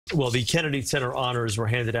Well, the Kennedy Center honors were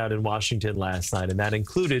handed out in Washington last night, and that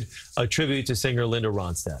included a tribute to singer Linda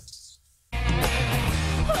Ronstadt.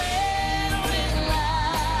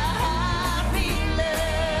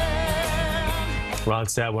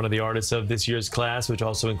 Ronstadt, one of the artists of this year's class, which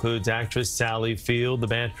also includes actress Sally Field, the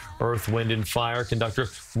band Earth, Wind and Fire, conductor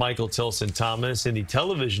Michael Tilson Thomas, and the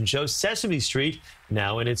television show Sesame Street,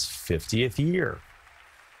 now in its 50th year.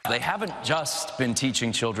 They haven't just been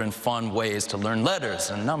teaching children fun ways to learn letters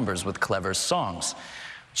and numbers with clever songs.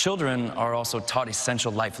 Children are also taught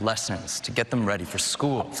essential life lessons to get them ready for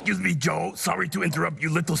school. Excuse me, Joe. Sorry to interrupt your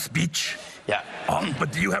little speech. Yeah.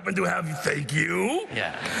 But do you happen to have thank you?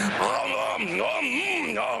 Yeah.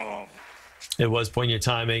 It was poignant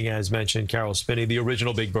timing, as mentioned. Carol Spinney, the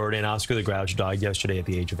original Big Bird, and Oscar the Grouch died yesterday at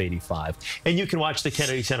the age of 85. And you can watch the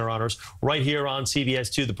Kennedy Center Honors right here on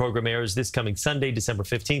CBS 2. The program airs this coming Sunday, December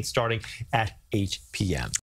 15th, starting at 8 p.m.